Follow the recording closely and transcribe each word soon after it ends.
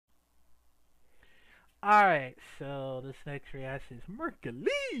Alright, so this next reaction is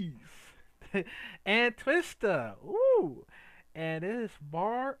Merkules and Twista. Ooh. And it is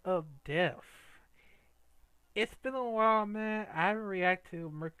Bar of Death. It's been a while, man. I haven't reacted to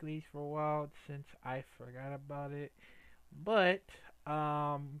Merkules for a while since I forgot about it. But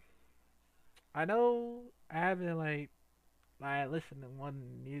um I know I haven't like listened to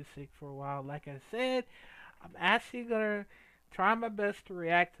one music for a while. Like I said, I'm actually gonna try my best to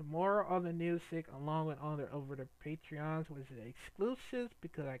react to more on the music along with other over the Patreons, which is exclusives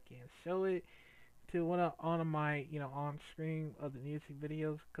because I can't show it to one of my on screen of the music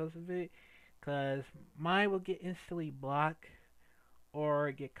videos because of it. Cause mine will get instantly blocked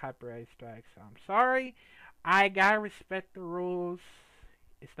or get copyright strikes. So I'm sorry. I gotta respect the rules.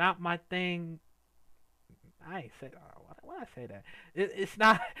 It's not my thing. I ain't say why I say that. It's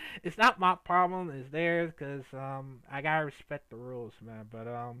not it's not my problem. It's theirs because I gotta respect the rules, man.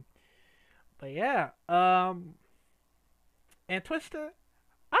 But yeah and Twister,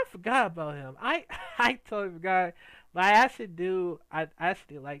 I forgot about him. I totally forgot. But I actually do. I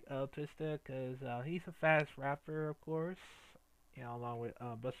actually like Twister because he's a fast rapper, of course. Along with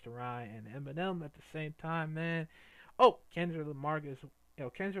Busta Rhymes and Eminem at the same time, man. Oh, Kendrick Lamar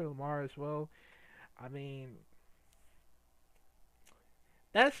as well. I mean,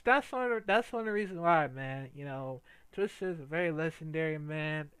 that's one of the reasons why, man. Twister is a very legendary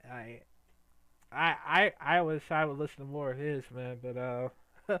man. I wish I would listen to more of his, man. But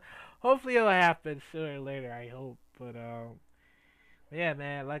hopefully it'll happen sooner or later. I hope. But yeah,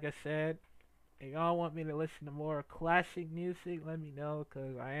 man. Like I said, if y'all want me to listen to more classic music, let me know,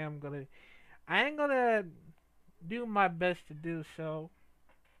 cause I am gonna do my best to do so.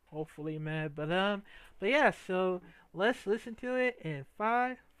 Hopefully, man. But yeah. So let's listen to it in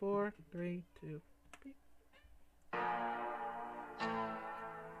 5, 4, 3, 2.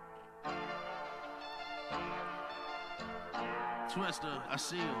 Twista, I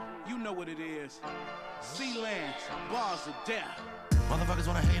see you. You know what it is. Sea-Land, bars of death. Motherfuckers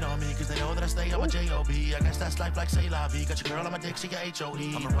wanna hate on me, cause they know that I stay on my J.O.B. I guess that's life like say la vie. Got your girl on my dick, she got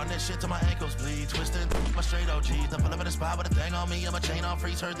H.O.E. I'ma run this shit till my ankles bleed. Twisting my straight OGs. The pull up in the spot with a thing on me. I'm a chain on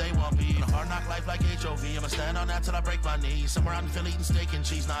freeze, heard they won't be. In a hard knock life like H.O.V. I'ma stand on that till I break my knees. Somewhere out in Philly eating steak and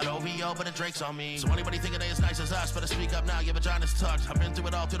cheese. Not OVO, but the Drake's on me. So anybody thinking they as nice as us, better speak up now, your vagina's tucked. I've been through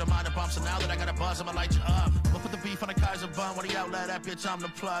it all through the minor bumps, and now that I got a buzz, I'ma light you up. I'ma put the beef on the Kaiser bun. When he outlet that bitch, I'm the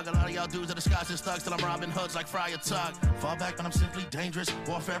plug. A lot of y'all dudes are disguised as thugs till I'm robbing hoods like Friar Tuck. Fall back when I'm simply dangerous.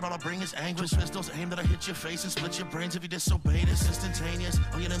 Warfare, all I bring is anguish. Pistols aimed that I hit your face and split your brains if you disobey this. Instantaneous.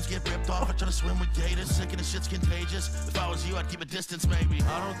 All your limbs get ripped off. I try to swim with gators. Sick of the shit's contagious. If I was you, I'd keep a distance, maybe.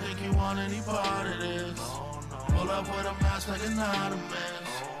 I don't think you want any part of this. Pull up with a mask like an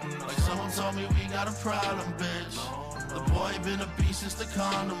ottoman. Like someone told me we got a problem, bitch. The boy been a beast since the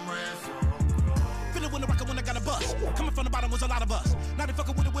condom riff. Feel it when the rocket when I got a bus. Coming from the bottom was a lot of us. Now they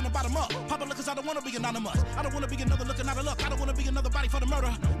fucking with it when the bottom up. Papa look, cause I don't wanna be anonymous. I don't wanna be another looking out of luck. I don't wanna be another body for the murder.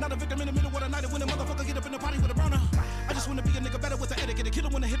 Not a victim in the middle of the night when a motherfucker get up in the party with a burner. I just wanna be a nigga better with the etiquette. A killer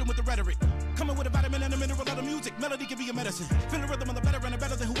when I hit him with the rhetoric. Coming with a vitamin and a mineral of the music. Melody can be a medicine. Feel the rhythm of the better and the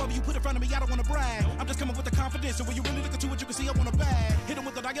better than whoever you put in front of me. I don't wanna brag. I'm just coming with the confidence. So when you really look into it, you can see I want a bag. Hit him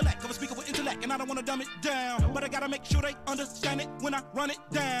with the dialect of a speaker with intellect. And I don't wanna dumb it down. But I gotta make sure they understand it when I run it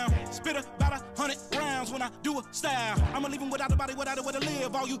down. Spit about 100 rounds when I do a style. I'ma leave him without a body, without a way to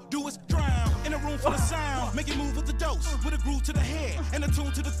live. All you do is drown. In a room full of sound. Make it move with the dose. With a groove to the head and a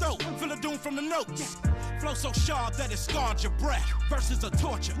tune to the throat. Feel the doom from the notes. Flow so sharp that it scarred your breath. Verses are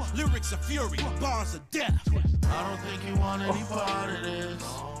torture. Lyrics are fury. Bars of death. I don't think you want any part of this.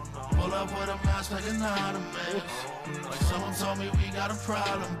 Pull up with a mask like an ottoman. Like someone told me we got a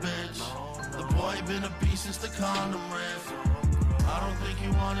problem, bitch. The boy been a beast since the condom riff. I don't think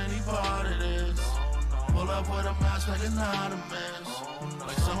you want any part of this. Pull up with a mask like an ottoman.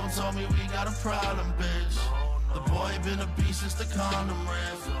 Like someone told me we got a problem, bitch. The boy been a beast since the condom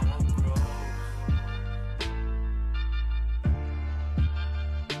riff.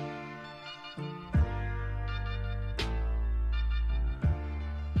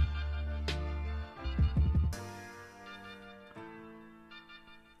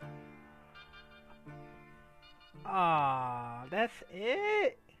 That's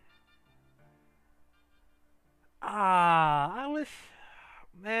it. I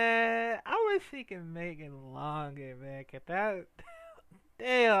wish he could make it longer, man. Cause that,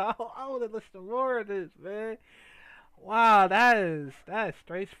 damn, I would have listened to more of this, man. Wow, that is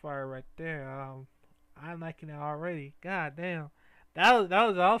straight fire right there. I'm liking it already. God damn, that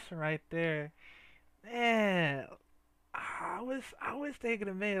was awesome right there, man. I wish they could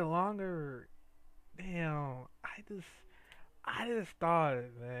have made it longer. Damn, I just thought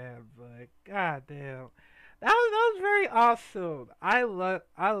it, man. But goddamn, that was very awesome. I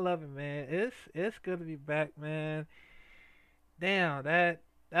love it, man. It's good to be back, man. Damn,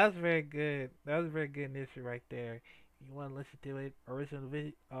 that's very good. That was a very good initiative right there. If you want to listen to it,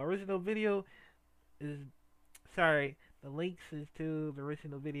 original video is sorry. The links is to the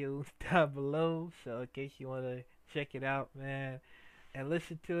original video down below. So in case you want to check it out, man, and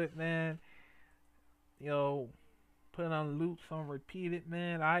listen to it, man. You know, put it on loops on repeated,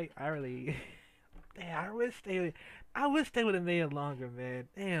 man. I really, damn, I wish they would have made it longer, man.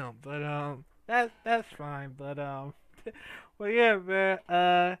 Damn, but that's fine. But well, yeah,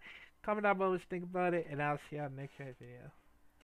 man. Comment down below what you think about it, and I'll see y'all next video.